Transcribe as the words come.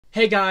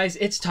Hey guys,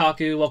 it's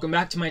Taku. Welcome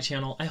back to my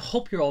channel. I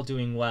hope you're all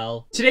doing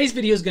well. Today's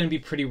video is going to be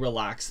pretty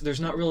relaxed. There's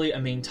not really a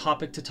main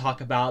topic to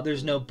talk about.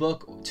 There's no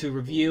book to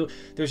review.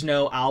 There's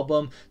no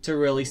album to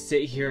really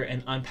sit here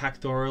and unpack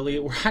thoroughly.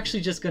 We're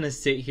actually just going to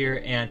sit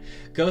here and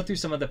go through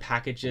some of the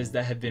packages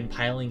that have been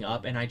piling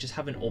up and I just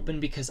haven't opened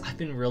because I've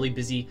been really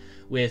busy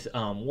with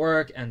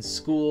work and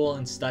school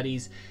and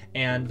studies,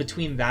 and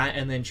between that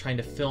and then trying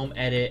to film,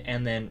 edit,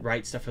 and then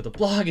write stuff for the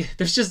blog,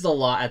 there's just a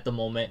lot at the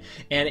moment,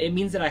 and it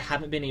means that I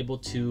haven't been able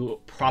to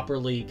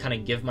properly kind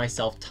of give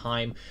myself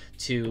time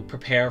to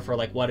prepare for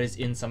like what is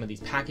in some of these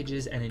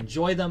packages and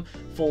enjoy them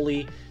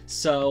fully.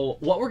 So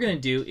what we're gonna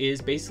do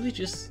is basically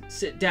just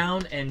sit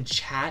down and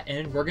chat,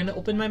 and we're gonna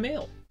open my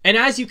mail. And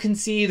as you can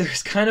see,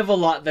 there's kind of a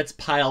lot that's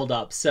piled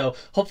up, so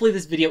hopefully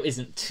this video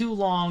isn't too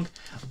long,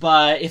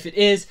 but if it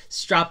is,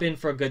 strap in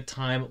for a good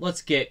time.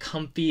 Let's get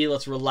comfy,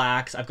 let's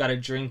relax. I've got a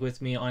drink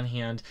with me on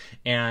hand,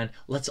 and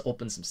let's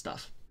open some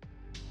stuff.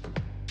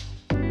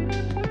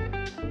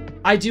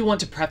 I do want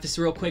to preface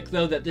real quick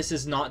though that this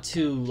is not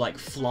to like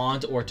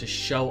flaunt or to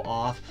show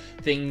off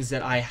things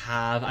that I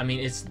have. I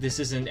mean, this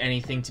isn't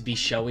anything to be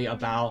showy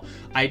about.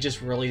 I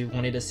just really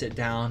wanted to sit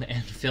down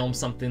and film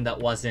something that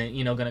wasn't,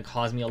 you know, gonna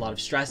cause me a lot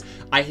of stress.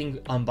 I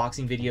think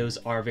unboxing videos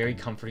are very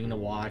comforting to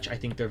watch. I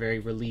think they're very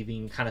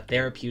relieving, kind of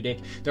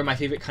therapeutic. They're my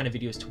favorite kind of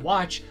videos to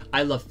watch.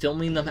 I love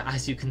filming them,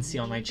 as you can see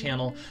on my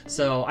channel.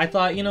 So I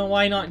thought, you know,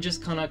 why not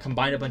just kind of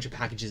combine a bunch of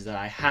packages that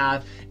I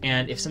have,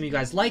 and if some of you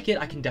guys like it,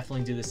 I can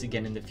definitely do this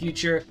again in the future.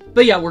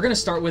 But yeah, we're gonna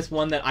start with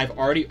one that I've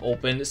already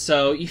opened.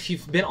 So if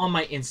you've been on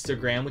my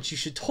Instagram, which you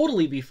should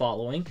totally be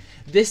following,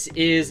 this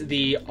is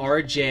the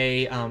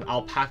RJ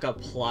alpaca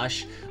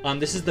plush.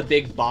 This is the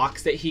big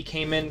box that he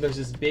came in. There's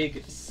this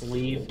big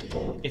sleeve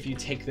if you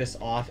take this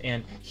off,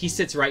 and he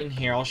sits right in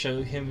here. I'll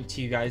show him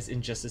to you guys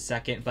in just a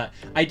second, but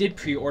I did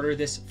pre-order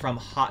this from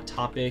Hot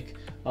Topic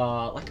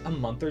like a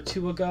month or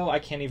two ago. I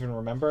can't even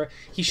remember.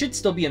 He should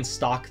still be in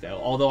stock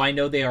though, although I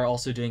know they are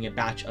also doing a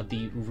batch of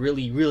the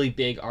really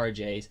big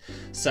RJs,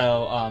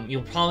 so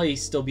you'll probably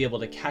still be able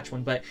to catch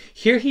one. But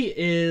here he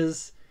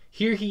is.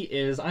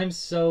 I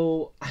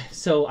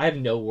have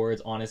no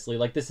words, honestly.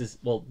 Like, this is,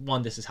 well,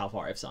 one, this is how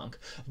far I've sunk,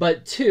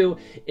 but two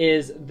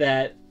is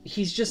that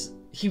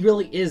he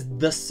really is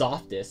the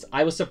softest.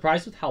 I was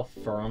surprised with how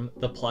firm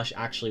the plush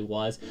actually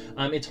was.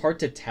 It's hard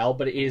to tell,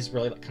 but it is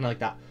really kind of like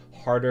that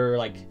harder,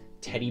 like,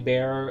 teddy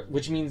bear,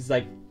 which means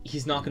like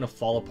he's not going to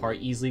fall apart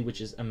easily, which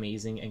is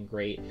amazing and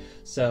great.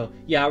 So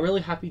yeah,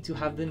 really happy to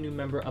have the new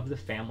member of the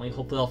family.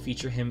 Hopefully I'll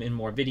feature him in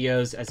more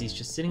videos as he's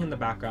just sitting in the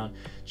background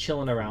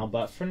chilling around.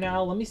 But for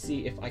now, let me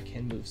see if I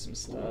can move some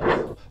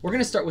stuff. We're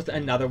gonna start with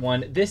another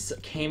one. This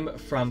came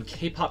from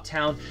K-Pop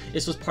Town.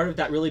 This was part of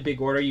that really big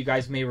order. You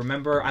guys may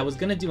remember I was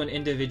gonna do an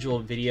individual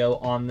video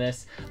on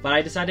this, but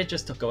I decided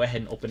just to go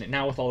ahead and open it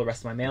now with all the rest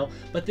of my mail.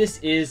 But this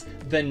is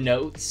the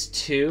Notes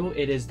 2.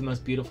 It is the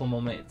most beautiful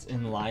moment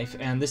in life,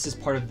 and this is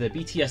part of the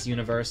BTS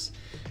universe.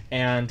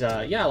 And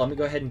yeah, let me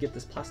go ahead and get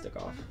this plastic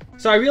off.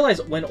 So I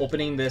realized when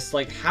opening this,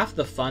 like, half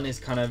the fun is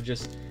kind of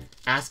just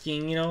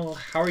asking, you know,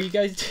 how are you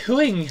guys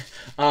doing?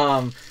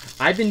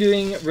 I've been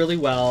doing really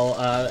well.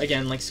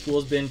 Again, like,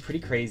 school's been pretty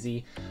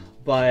crazy,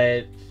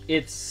 but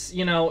it's,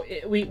 you know,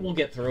 we'll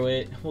get through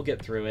it. We'll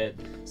get through it.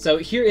 So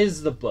here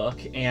is the book,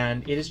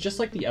 and it is just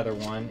like the other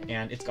one,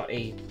 and it's got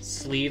a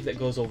sleeve that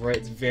goes over it.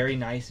 It's very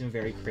nice and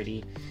very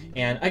pretty.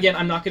 And again,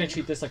 I'm not going to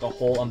treat this like a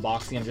whole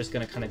unboxing. I'm just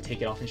going to kind of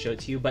take it off and show it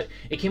to you. But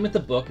it came with the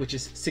book, which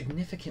is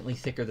significantly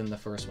thicker than the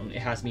first one.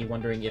 It has me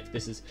wondering if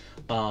this is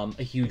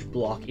a huge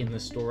block in the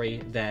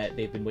story that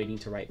they've been waiting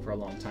to write for a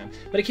long time.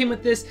 But it came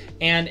with this,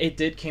 and it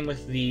did came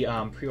with the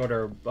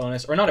pre-order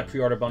bonus, or not a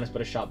pre-order bonus,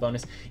 but a shop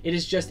bonus. It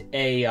is just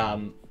a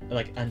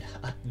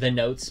the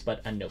notes,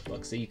 but a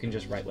notebook, so you can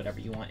just write whatever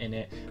you want in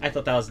it. I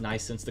thought that was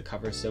nice since the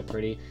cover is so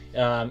pretty.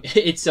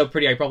 It's so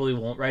pretty I probably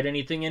won't write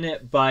anything in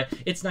it, but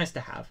it's nice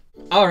to have.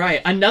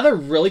 Alright, another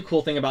really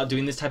cool thing about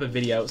doing this type of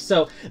video.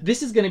 So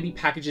this is going to be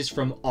packages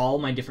from all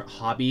my different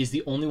hobbies.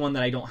 The only one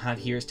that I don't have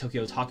here is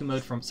Tokyo Otaku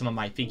Mode from some of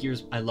my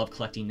figures. I love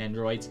collecting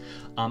Nendroids.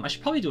 I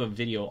should probably do a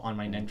video on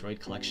my Nendroid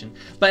collection.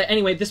 But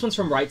anyway, this one's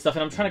from RightStuff,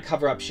 and I'm trying to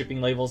cover up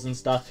shipping labels and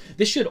stuff.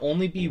 This should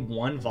only be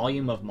one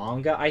volume of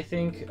manga, I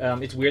think.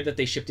 It's weird that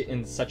they shipped it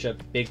in such a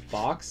big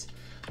box.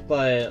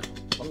 But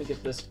let me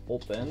get this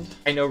opened.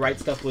 I know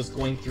RightStuff was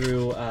going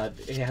through,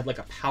 it had like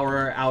a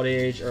power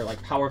outage or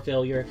like power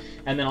failure,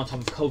 and then on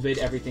top of COVID,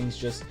 everything's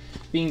just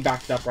being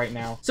backed up right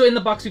now. So in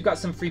the box, we've got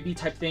some freebie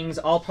type things.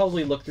 I'll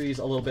probably look through these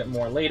a little bit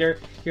more later.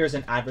 Here's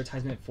an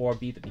advertisement for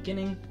Be the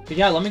Beginning. But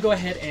yeah, let me go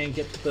ahead and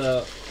get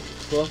the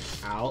book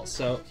out.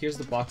 So here's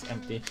the box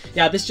empty.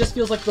 Yeah, this just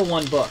feels like the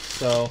one book.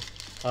 So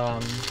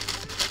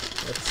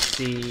let's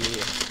see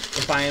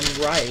if I am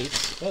right.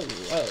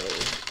 Whoa.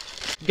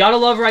 Gotta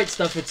love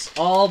RightStuff. It's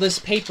all this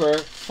paper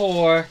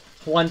for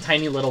one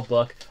tiny little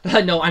book.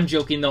 No, I'm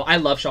joking though. I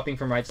love shopping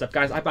from Right Stuff.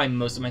 Guys, I buy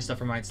most of my stuff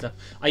from Right Stuff.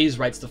 I use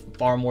Right Stuff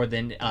far more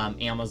than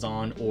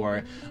Amazon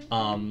or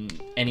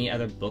any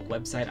other book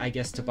website, I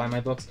guess, to buy my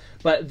books.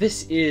 But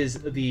this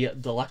is the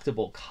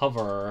delectable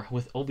cover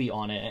with Obi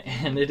on it,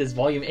 and it is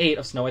volume 8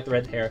 of Snow White the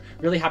Red Hair.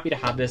 Really happy to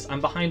have this.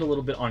 I'm behind a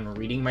little bit on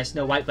reading my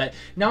Snow White, but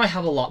now I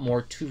have a lot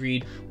more to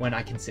read when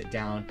I can sit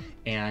down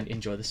and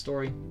enjoy the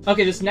story.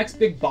 Okay, this next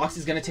big box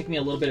is gonna take me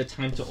a little bit of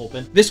time to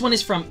open. This one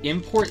is from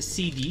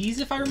ImportCDs,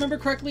 if I remember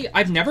correctly.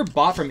 I've never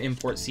bought from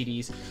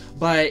ImportCDs,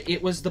 but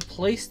it was the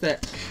place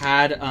that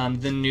had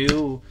the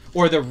new,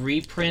 or the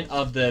reprint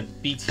of the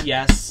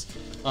BTS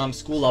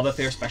School Love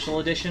Affair Special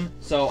Edition.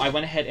 So I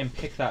went ahead and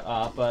picked that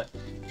up, but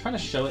I'm trying to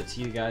show it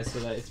to you guys so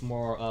that it's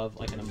more of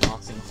like an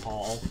unboxing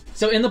haul.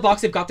 So in the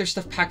box, they've got their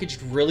stuff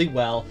packaged really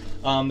well.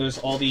 There's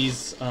all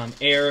these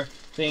air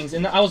things,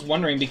 and I was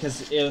wondering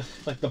because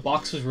if like the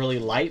box was really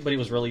light, but it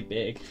was really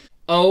big.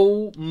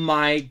 Oh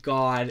my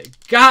god,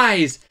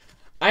 guys!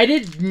 I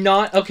did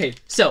not... Okay,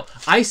 so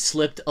I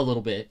slipped a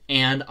little bit,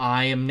 and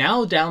I am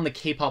now down the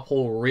K-pop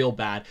hole real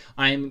bad.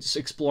 I'm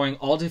exploring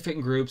all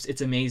different groups.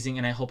 It's amazing,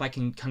 and I hope I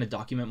can kind of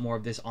document more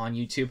of this on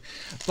YouTube.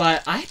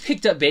 But I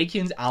picked up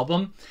Baekhyun's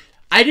album.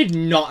 I did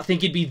not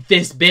think it'd be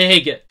this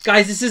big.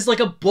 Guys, this is like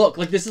a book.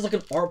 Like, this is like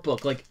an art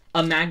book. Like,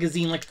 a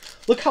magazine. Like,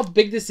 look how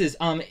big this is.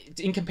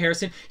 In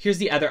comparison, here's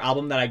the other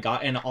album that I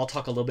got, and I'll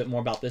talk a little bit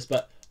more about this,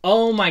 but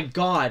oh my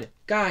god,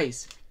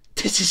 guys.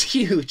 This is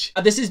huge.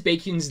 This is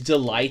Baekhyun's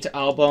Delight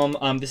album.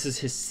 This is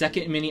his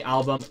second mini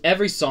album.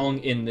 Every song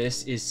in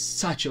this is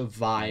such a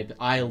vibe.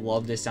 I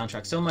love this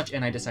soundtrack so much,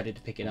 and I decided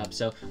to pick it up.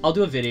 So I'll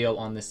do a video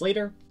on this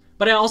later.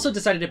 But I also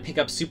decided to pick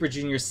up Super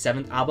Junior's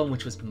 7th album,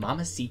 which was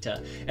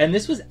Mamacita. And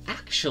this was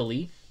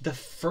actually the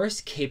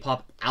first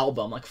K-pop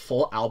album, like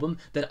full album,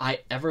 that I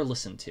ever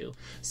listened to.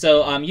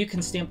 So you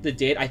can stamp the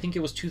date. I think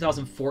it was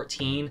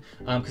 2014,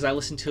 because I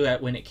listened to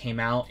it when it came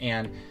out,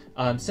 and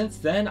since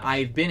then,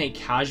 I've been a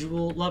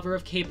casual lover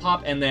of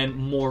K-pop, and then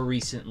more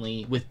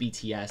recently with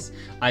BTS,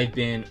 I've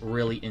been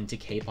really into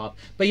K-pop.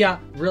 But yeah,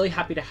 really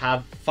happy to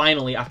have,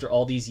 finally, after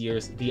all these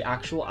years, the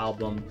actual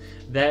album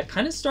that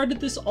kind of started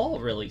this all,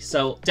 really.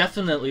 So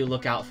definitely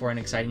look out for an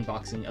exciting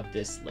boxing of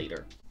this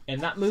later. And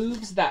that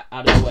moves that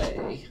out of the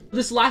way.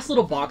 This last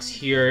little box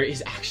here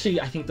is actually,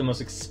 I think, the most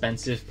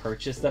expensive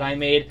purchase that I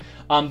made.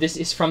 This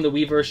is from the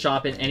Weverse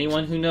Shop, and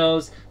anyone who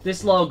knows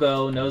this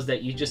logo knows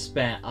that you just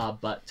spent a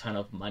butt ton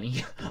of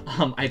money,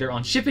 either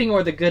on shipping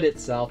or the good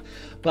itself.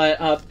 But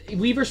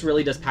Weverse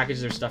really does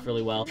package their stuff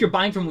really well. If you're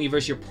buying from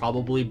Weverse, you're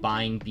probably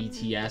buying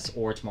BTS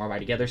or Tomorrow by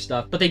Together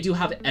stuff, but they do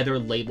have other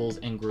labels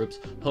and groups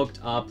hooked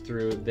up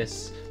through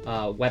this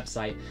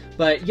website.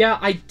 But yeah,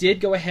 I did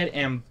go ahead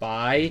and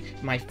buy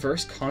my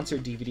first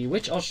concert DVD,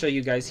 which I'll show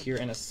you guys here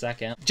in a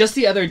second. Just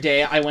the other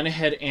day, I went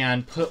ahead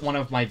and put one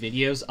of my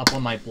videos up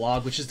on my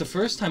blog, which is the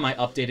first time I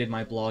updated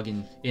my blog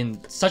in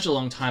such a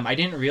long time. I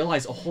didn't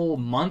realize a whole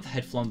month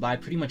had flown by,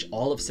 pretty much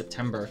all of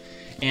September.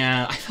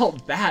 And I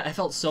felt bad. I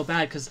felt so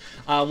bad because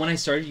when I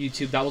started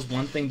YouTube, that was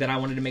one thing that I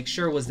wanted to make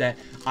sure was that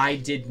I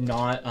did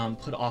not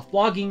put off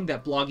blogging,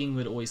 that blogging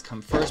would always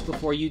come first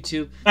before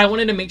YouTube. I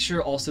wanted to make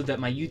sure also that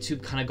my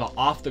YouTube kind of got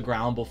off the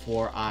ground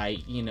before I,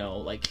 you know,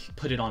 like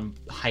put it on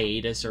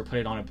hiatus or put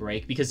it on a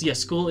break. Because yeah,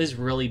 school is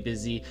really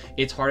busy.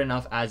 It's hard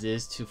enough as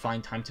is to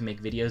find time to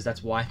make videos.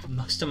 That's why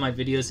most of my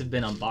videos have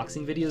been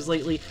unboxing videos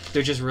lately.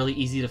 They're just really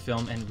easy to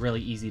film and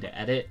really easy to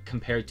edit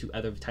compared to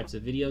other types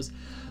of videos.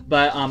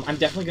 But I'm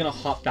definitely going to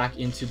hop back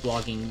into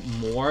blogging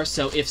more.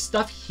 So if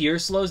stuff here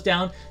slows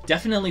down,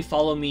 definitely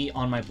follow me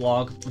on my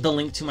blog. The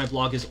link to my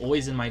blog is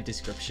always in my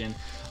description.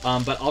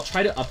 But I'll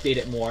try to update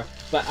it more.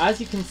 But as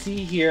you can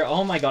see here,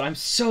 oh my god, I'm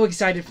so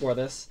excited for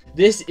this.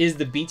 This is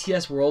the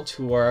BTS World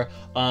Tour.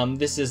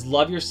 This is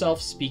Love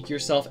Yourself, Speak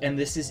Yourself, and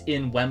this is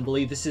in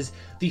Wembley. This is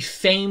the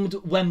famed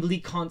Wembley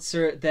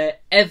concert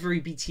that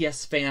every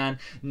BTS fan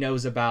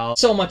knows about.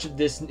 So much of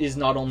this is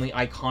not only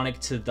iconic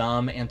to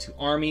them and to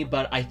ARMY,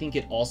 but I think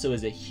it also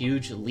is a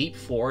huge leap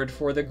forward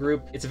for the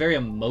group. It's a very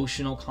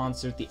emotional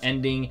concert. The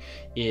ending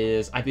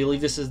is, I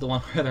believe this is the one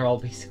where they're all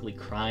basically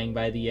crying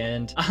by the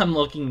end. I'm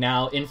looking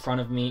now, in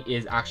front of me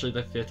is actually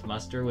the 5th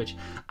muster, which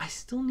I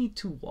still need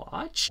to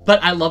watch.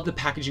 But I love the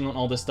packaging on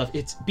all this stuff.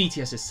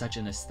 BTS is such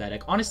an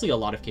aesthetic. Honestly, a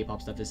lot of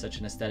K-pop stuff is such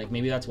an aesthetic.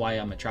 Maybe that's why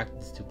I'm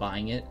attracted to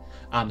buying it,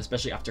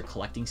 especially after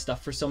collecting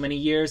stuff for so many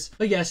years.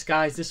 But yes,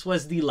 guys, this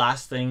was the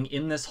last thing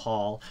in this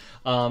haul.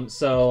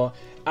 So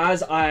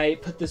as I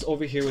put this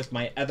over here with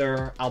my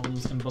other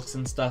albums and books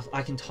and stuff,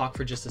 I can talk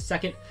for just a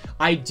second.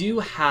 I do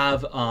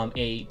have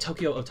a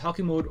Tokyo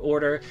Otaku Mode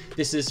order.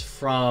 This is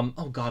from,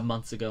 oh god,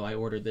 months ago I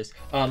ordered this.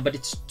 But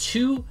it's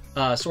 2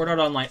 Sword Art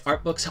Online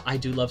art books. I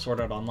do love Sword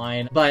Art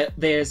Online. But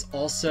there's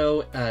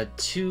also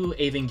 2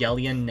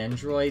 Evangelion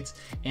Nendroids.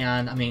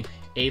 And I mean,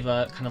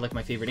 Ava, kind of like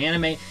my favorite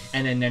anime,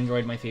 and then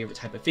Nendoroid, my favorite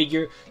type of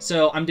figure.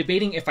 So I'm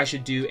debating if I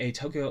should do a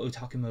Tokyo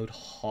Otaku Mode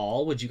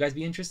haul. Would you guys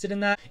be interested in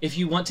that? If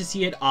you want to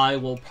see it, I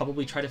will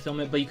probably try to film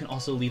it, but you can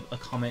also leave a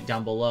comment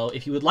down below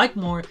if you would like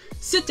more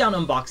sit-down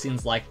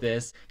unboxings like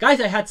this.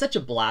 Guys, I had such a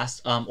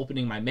blast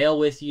opening my mail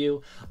with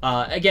you.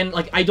 Again,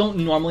 like, I don't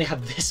normally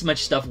have this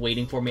much stuff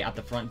waiting for me at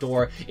the front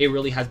door. It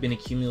really has been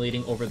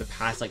accumulating over the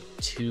past like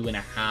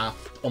 2.5,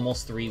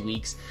 almost 3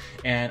 weeks,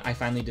 and I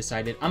finally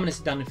decided I'm gonna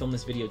sit down and film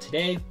this video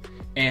today,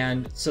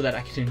 and so that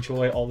I can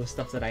enjoy all the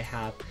stuff that I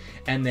have.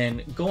 And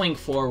then going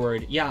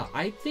forward, yeah,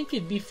 I think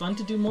it'd be fun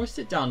to do more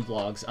sit-down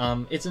vlogs.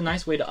 It's a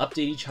nice way to update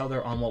each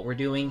other on what we're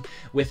doing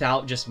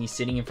without just me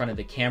sitting in front of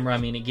the camera. I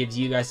mean, it gives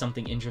you guys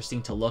something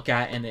interesting to look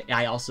at, and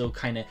I also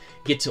kind of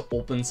get to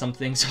open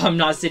something, so I'm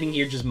not sitting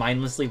here just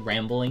mindlessly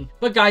rambling.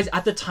 But guys,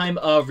 at the time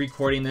of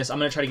recording this, I'm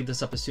gonna try to get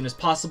this up as soon as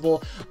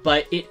possible,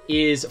 but it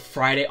is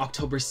Friday,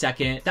 October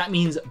 2nd. That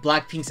means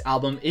Blackpink's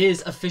album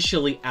is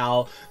officially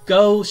out.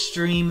 Go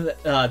stream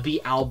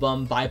the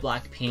album by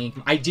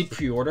Blackpink. I did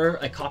pre-order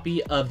a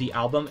copy of the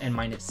album, and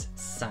mine is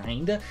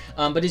signed,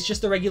 but it's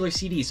just a regular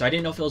CD, so I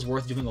didn't know if it was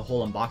worth doing a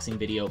whole unboxing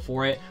video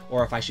for it,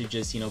 or if I should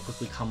just, you know,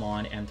 quickly come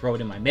on and throw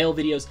it in my mail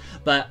videos.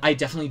 But I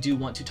definitely do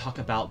want to talk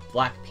about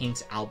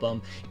Blackpink's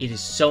album. It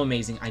is so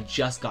amazing. I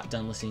just got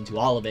done listening to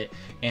all of it,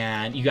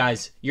 and you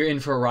guys, you're in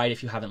for a ride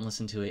if you haven't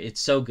listened to it.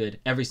 It's so good.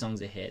 Every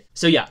song's a hit.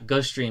 So yeah,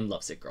 go stream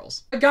Lovesick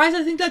Girls. But guys,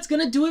 I think that's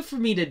gonna do it for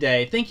me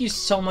today. Thank you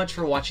so much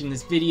for watching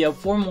this video.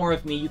 For more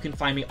of me, you can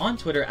find me on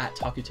Twitter at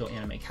Takuto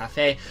Anime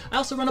Cafe. I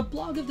also run a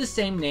blog of the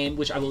same name,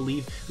 which I will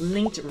leave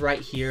linked right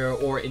here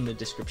or in the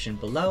description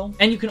below.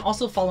 And you can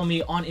also follow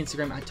me on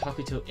Instagram at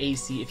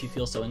TakutoAC if you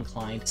feel so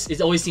inclined.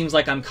 It always seems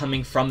like I'm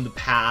coming from the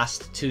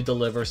past to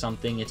deliver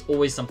something. It's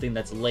always something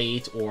that's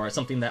late, or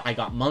something that I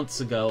got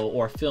months ago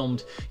or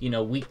filmed, you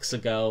know, weeks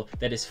ago,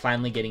 that is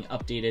finally getting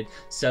updated.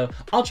 So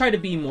I'll try to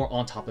be more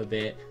on top of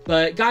it.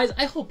 But guys,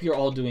 I hope you're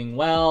all doing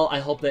well. I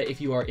hope that if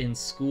you are in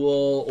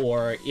school,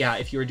 or yeah,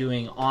 if you're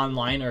doing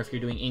online, or if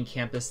you're doing in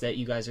campus, that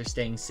you guys are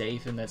staying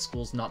safe and that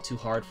school's not too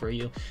hard for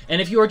you.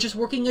 And if you are just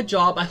working a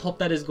job, I hope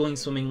that is going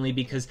swimmingly,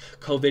 because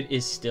COVID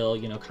is still,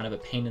 you know, kind of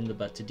a pain in the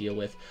butt to deal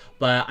with.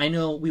 But I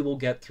know we will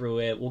get through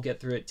it. We'll get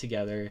through it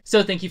together.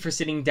 So thank you for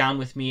sitting down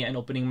with me and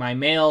opening my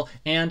mail,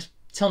 and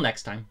till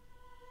next time.